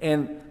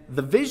 And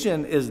the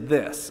vision is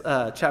this,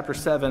 chapter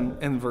 7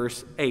 and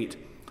verse 8.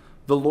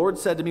 The Lord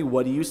said to me,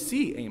 what do you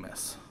see,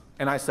 Amos?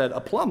 And I said, a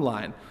plumb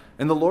line.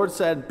 And the Lord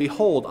said,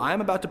 behold, I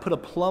am about to put a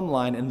plumb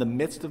line in the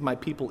midst of my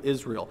people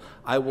Israel.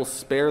 I will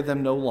spare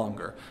them no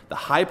longer. The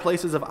high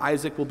places of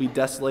Isaac will be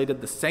desolated,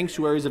 the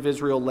sanctuaries of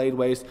Israel laid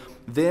waste.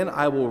 Then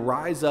I will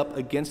rise up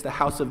against the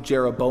house of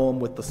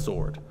Jeroboam with the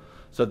sword.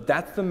 So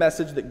that's the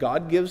message that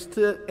God gives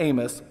to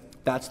Amos.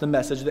 That's the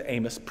message that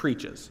Amos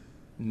preaches.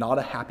 Not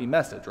a happy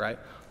message, right?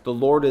 The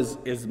Lord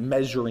is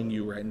measuring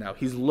you right now.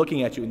 He's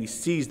looking at you and he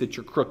sees that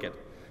you're crooked.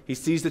 He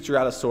sees that you're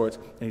out of sorts,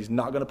 and he's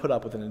not going to put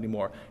up with it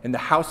anymore. And the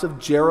house of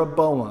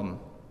Jeroboam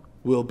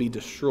will be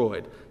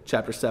destroyed.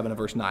 Chapter 7 and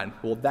verse 9.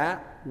 Well,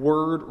 that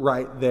word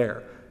right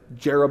there,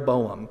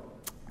 Jeroboam,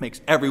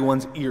 makes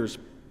everyone's ears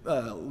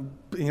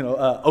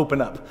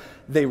open up.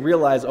 They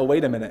realize, oh,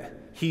 wait a minute,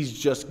 he's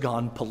just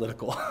gone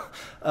political.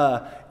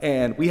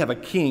 And we have a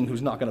king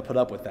who's not going to put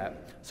up with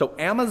that. So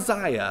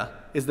Amaziah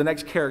is the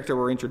next character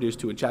we're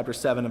introduced to in chapter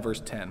 7 and verse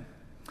 10.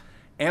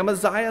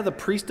 Amaziah, the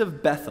priest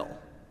of Bethel.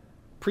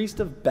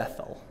 Priest of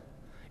Bethel.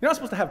 You're not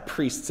supposed to have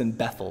priests in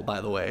Bethel, by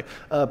the way.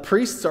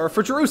 Priests are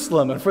for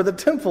Jerusalem and for the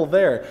temple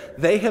there.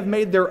 They have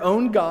made their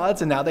own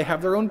gods, and now they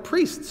have their own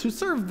priests who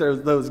serve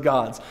those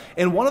gods.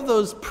 And one of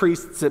those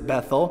priests at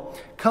Bethel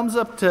comes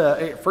up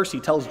to, first he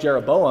tells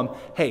Jeroboam,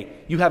 hey,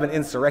 you have an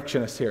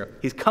insurrectionist here.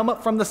 He's come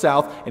up from the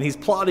south, and he's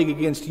plotting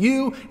against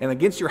you and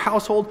against your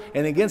household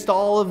and against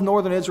all of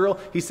northern Israel.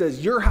 He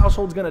says, your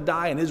household's going to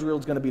die and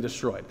Israel's going to be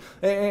destroyed.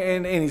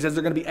 And he says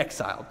they're going to be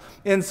exiled.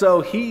 And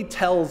so he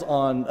tells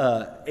on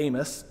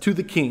Amos to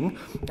the king.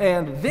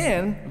 And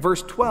then,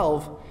 verse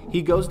 12,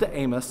 he goes to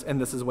Amos, and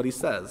this is what he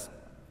says.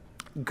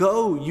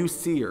 Go, you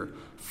seer,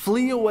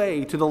 flee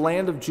away to the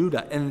land of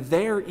Judah, and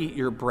there eat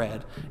your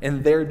bread,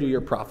 and there do your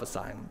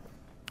prophesying.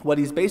 What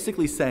he's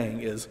basically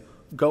saying is,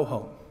 go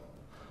home.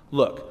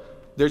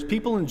 Look, there's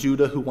people in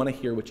Judah who want to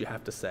hear what you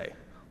have to say.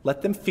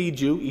 Let them feed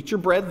you, eat your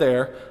bread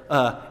there,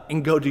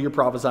 and go do your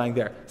prophesying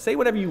there. Say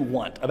whatever you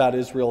want about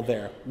Israel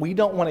there. We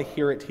don't want to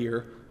hear it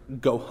here.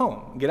 Go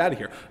home. Get out of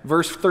here.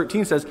 Verse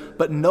 13 says,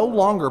 but no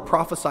longer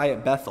prophesy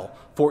at Bethel,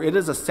 for it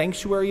is a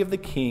sanctuary of the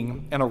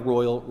king and a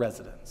royal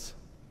residence.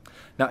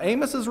 Now,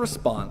 Amos's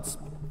response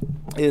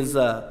is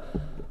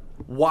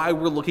why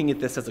we're looking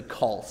at this as a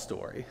call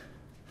story.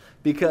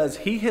 Because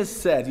he has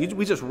said,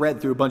 we just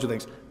read through a bunch of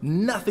things,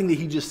 nothing that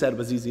he just said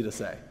was easy to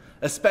say.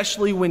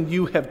 Especially when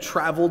you have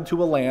traveled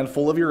to a land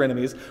full of your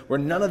enemies where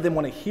none of them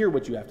want to hear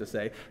what you have to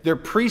say. Their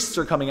priests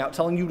are coming out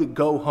telling you to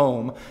go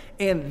home.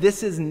 And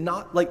this is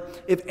not like,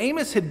 if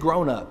Amos had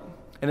grown up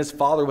and his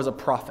father was a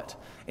prophet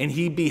and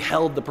he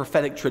beheld the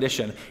prophetic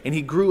tradition, and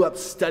he grew up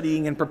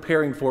studying and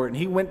preparing for it, and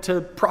he went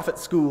to prophet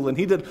school, and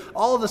he did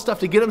all of the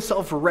stuff to get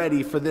himself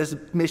ready for this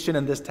mission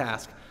and this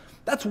task.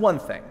 That's one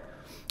thing.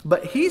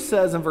 But he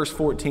says in verse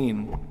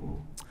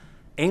 14,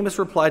 Amos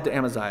replied to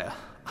Amaziah,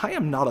 I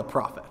am not a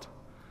prophet,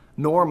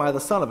 nor am I the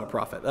son of a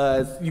prophet.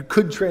 You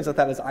could translate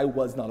that as I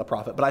was not a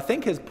prophet. But I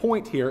think his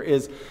point here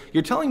is,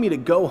 you're telling me to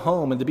go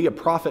home and to be a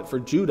prophet for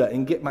Judah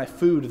and get my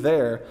food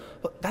there.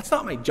 But that's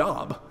not my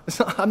job.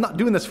 I'm not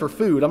doing this for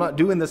food. I'm not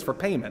doing this for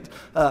payment.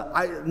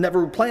 I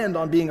never planned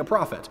on being a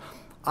prophet.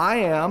 I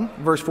am,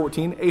 verse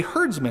 14, a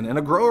herdsman and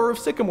a grower of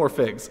sycamore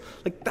figs.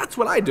 Like, that's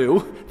what I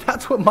do.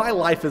 That's what my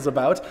life is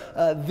about.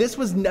 This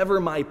was never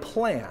my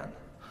plan.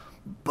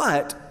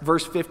 But,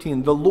 verse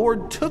 15, the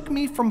Lord took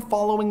me from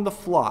following the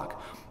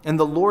flock, and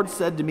the Lord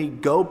said to me,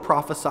 go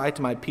prophesy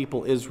to my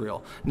people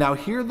Israel. Now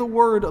hear the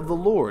word of the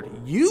Lord.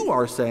 You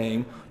are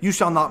saying, you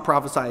shall not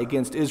prophesy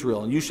against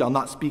Israel, and you shall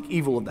not speak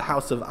evil of the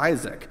house of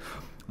Isaac.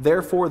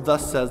 Therefore,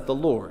 thus says the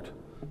Lord,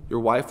 your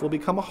wife will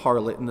become a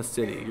harlot in the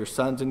city. Your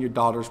sons and your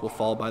daughters will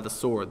fall by the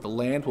sword. The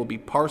land will be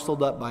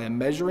parceled up by a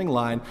measuring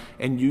line,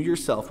 and you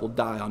yourself will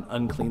die on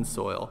unclean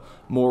soil.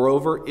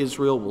 Moreover,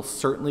 Israel will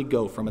certainly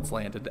go from its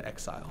land into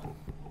exile.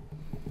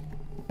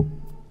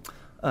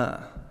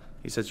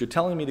 He says, you're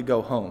telling me to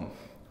go home,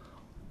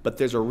 but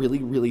there's a really,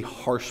 really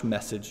harsh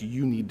message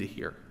you need to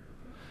hear.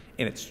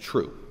 And it's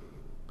true.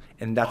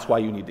 And that's why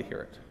you need to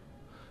hear it.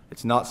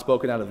 It's not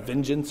spoken out of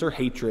vengeance or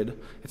hatred.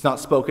 It's not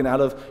spoken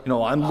out of,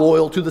 I'm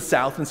loyal to the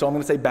south, and so I'm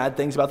going to say bad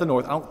things about the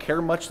north. I don't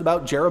care much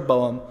about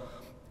Jeroboam.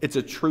 It's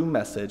a true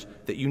message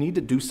that you need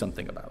to do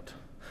something about.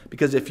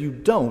 Because if you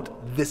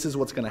don't, this is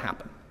what's going to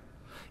happen.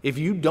 If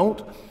you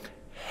don't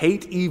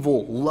hate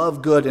evil,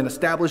 love good, and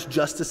establish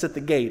justice at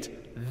the gate,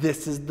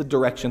 this is the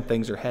direction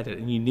things are headed,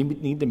 and you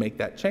need to make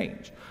that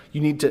change.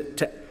 You need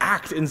to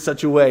act in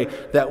such a way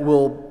that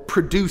will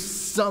produce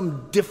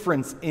some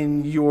difference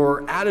in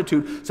your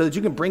attitude so that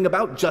you can bring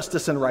about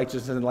justice and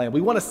righteousness in the land.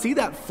 We want to see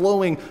that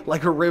flowing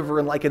like a river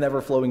and like an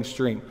ever-flowing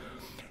stream.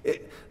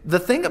 The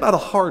thing about a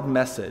hard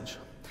message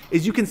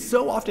is you can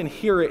so often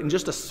hear it and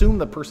just assume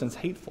the person's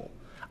hateful.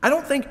 I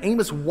don't think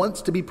Amos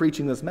wants to be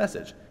preaching this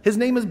message. His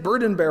name is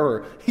burden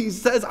bearer. He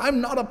says, I'm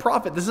not a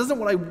prophet. This isn't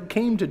what I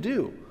came to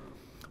do.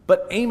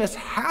 But Amos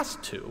has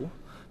to,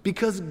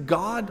 because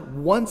God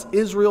wants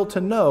Israel to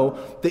know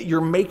that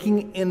you're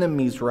making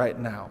enemies right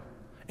now.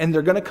 And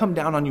they're going to come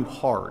down on you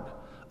hard.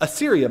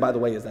 Assyria, by the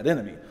way, is that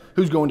enemy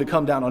who's going to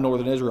come down on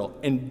northern Israel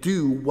and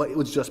do what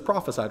was just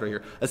prophesied right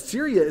here.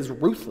 Assyria is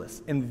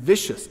ruthless and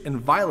vicious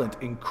and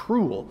violent and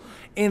cruel.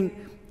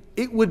 And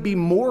it would be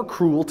more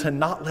cruel to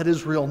not let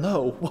Israel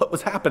know what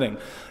was happening.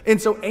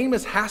 And so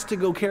Amos has to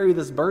go carry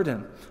this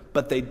burden,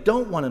 but they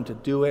don't want him to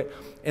do it.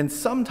 And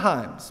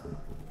sometimes,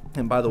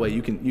 and by the way,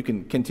 you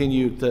can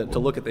continue to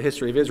look at the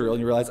history of Israel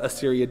and you realize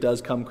Assyria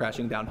does come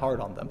crashing down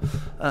hard on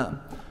them.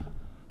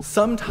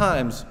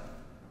 Sometimes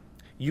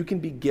you can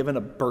be given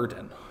a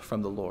burden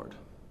from the Lord.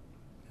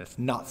 It's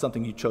not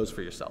something you chose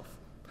for yourself.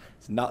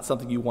 It's not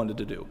something you wanted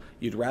to do.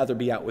 You'd rather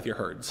be out with your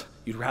herds.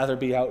 You'd rather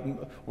be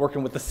out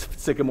working with the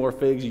sycamore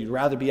figs. You'd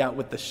rather be out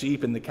with the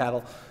sheep and the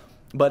cattle.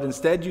 But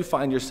instead you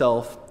find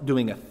yourself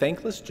doing a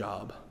thankless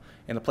job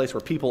in a place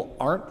where people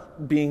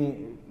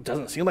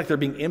doesn't seem like they're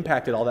being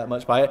impacted all that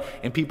much by it,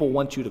 and people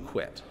want you to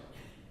quit.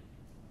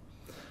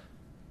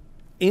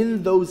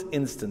 In those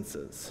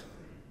instances,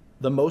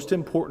 the most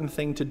important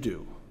thing to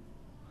do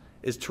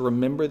is to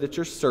remember that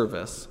your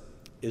service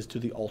is to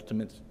the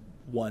ultimate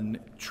one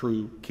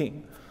true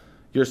king.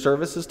 Your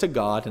service is to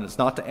God, and it's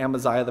not to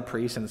Amaziah the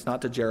priest, and it's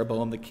not to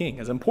Jeroboam the king.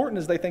 As important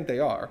as they think they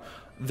are,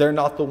 they're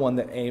not the one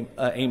that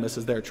Amos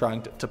is there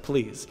trying to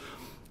please.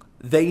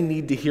 They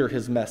need to hear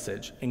his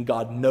message, and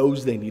God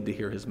knows they need to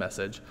hear his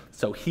message,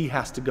 so he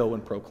has to go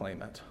and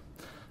proclaim it.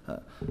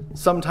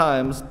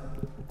 Sometimes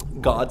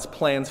God's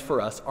plans for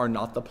us are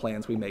not the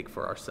plans we make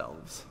for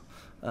ourselves.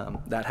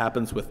 That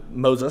happens with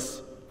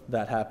Moses.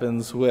 That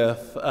happens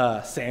with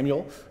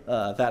Samuel.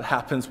 That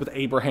happens with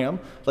Abraham.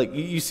 Like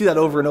you see that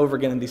over and over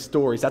again in these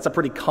stories. That's a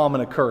pretty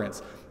common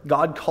occurrence.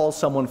 God calls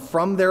someone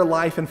from their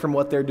life and from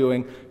what they're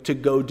doing to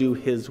go do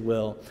his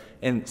will.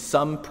 And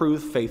some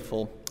prove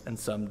faithful and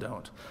some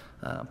don't.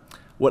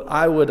 What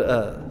I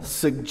would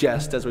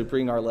suggest as we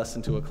bring our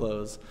lesson to a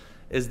close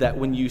is that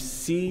when you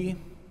see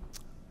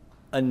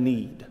a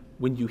need,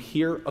 when you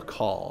hear a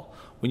call,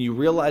 when you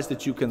realize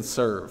that you can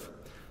serve,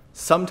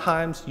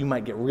 sometimes you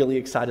might get really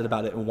excited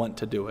about it and want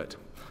to do it.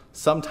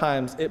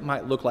 Sometimes it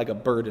might look like a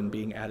burden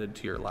being added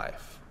to your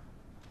life.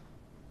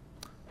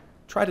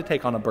 Try to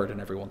take on a burden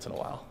every once in a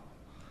while.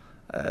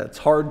 It's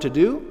hard to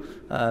do.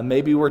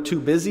 Maybe we're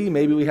too busy.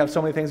 Maybe we have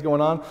so many things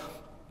going on.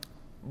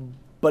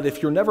 But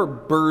if you're never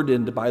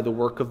burdened by the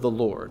work of the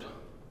Lord,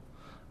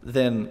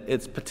 then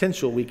it's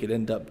potential we could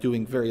end up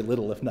doing very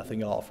little, if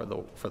nothing at all, for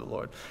the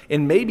Lord.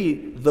 And maybe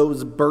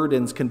those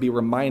burdens can be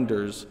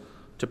reminders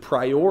to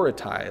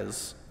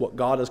prioritize what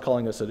God is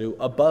calling us to do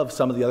above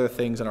some of the other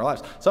things in our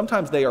lives.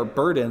 Sometimes they are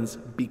burdens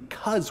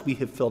because we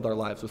have filled our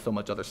lives with so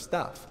much other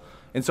stuff.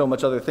 and so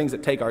much other things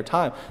that take our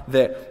time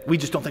that we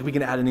just don't think we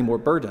can add any more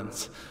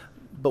burdens.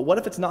 But what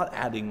if it's not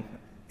adding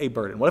a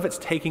burden? What if it's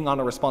taking on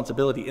a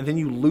responsibility, and then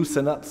you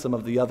loosen up some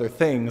of the other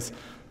things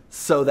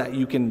so that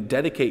you can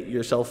dedicate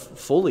yourself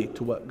fully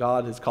to what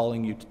God is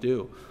calling you to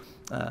do?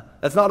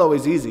 That's not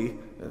always easy.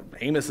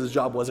 Amos's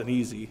job wasn't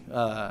easy,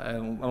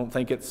 and I don't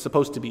think it's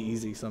supposed to be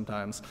easy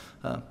sometimes.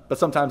 But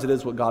sometimes it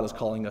is what God is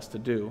calling us to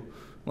do.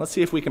 Let's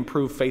see if we can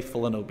prove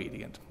faithful and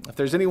obedient. If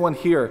there's anyone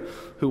here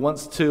who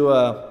wants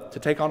to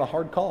take on a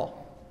hard call,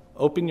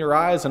 open your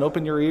eyes and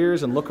open your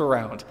ears and look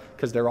around,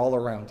 because they're all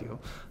around you.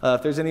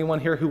 If there's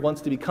anyone here who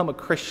wants to become a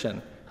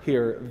Christian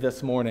here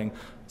this morning,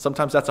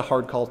 sometimes that's a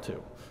hard call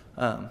too.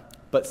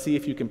 But see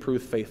if you can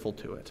prove faithful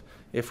to it.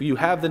 If you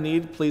have the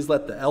need, please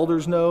let the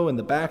elders know in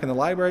the back in the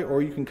library,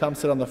 or you can come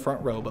sit on the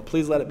front row. But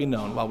please let it be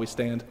known while we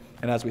stand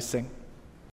and as we sing.